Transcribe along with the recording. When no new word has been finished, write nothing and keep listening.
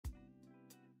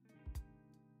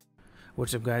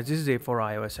What's up guys, this is Dave for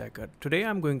iOS Hacker. Today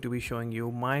I'm going to be showing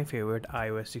you my favorite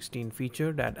iOS 16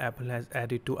 feature that Apple has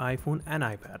added to iPhone and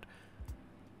iPad.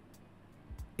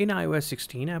 In iOS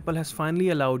 16, Apple has finally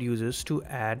allowed users to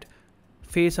add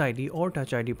Face ID or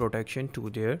Touch ID protection to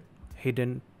their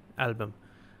hidden album.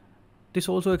 This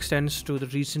also extends to the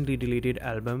recently deleted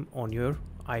album on your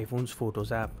iPhone's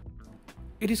Photos app.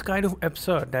 It is kind of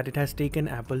absurd that it has taken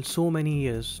Apple so many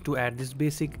years to add this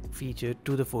basic feature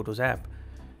to the Photos app.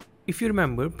 If you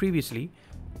remember previously,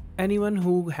 anyone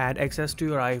who had access to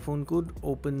your iPhone could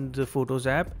open the Photos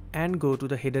app and go to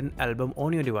the hidden album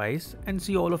on your device and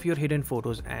see all of your hidden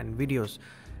photos and videos,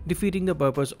 defeating the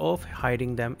purpose of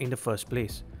hiding them in the first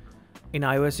place. In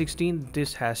iOS 16,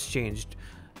 this has changed.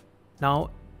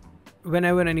 Now,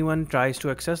 whenever anyone tries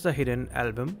to access the hidden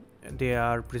album, they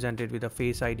are presented with a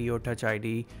Face ID or Touch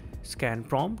ID scan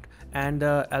prompt, and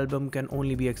the album can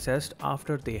only be accessed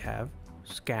after they have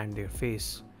scanned their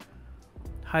face.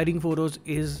 Hiding photos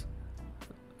is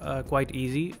quite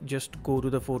easy. Just go to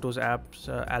the Photos app's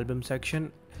album section,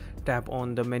 tap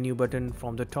on the menu button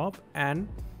from the top and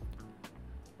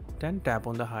then tap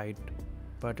on the hide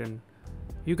button.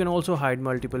 You can also hide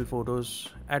multiple photos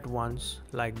at once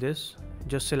like this.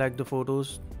 Just select the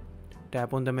photos,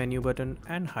 tap on the menu button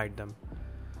and hide them.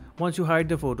 Once you hide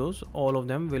the photos, all of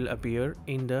them will appear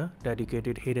in the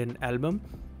dedicated hidden album,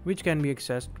 which can be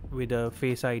accessed with a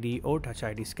Face ID or Touch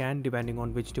ID scan depending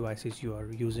on which devices you are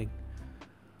using.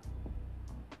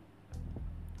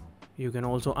 You can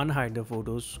also unhide the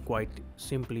photos quite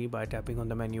simply by tapping on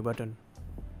the menu button.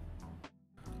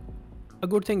 A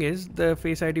good thing is the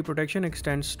Face ID protection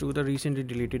extends to the recently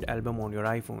deleted album on your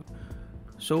iPhone.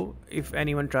 So if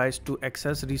anyone tries to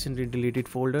access recently deleted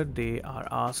folder, they are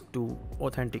asked to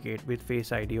authenticate with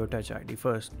Face ID or Touch ID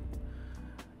first.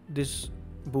 This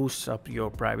boosts up your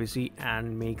privacy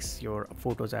and makes your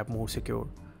Photos app more secure.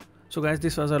 So guys,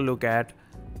 this was a look at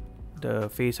the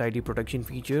Face ID protection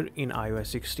feature in iOS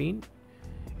 16.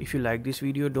 If you like this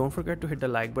video, don't forget to hit the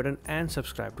like button and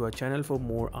subscribe to our channel for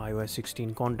more iOS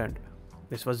 16 content.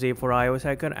 This was Dave for iOS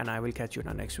Hacker, and I will catch you in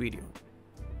our next video.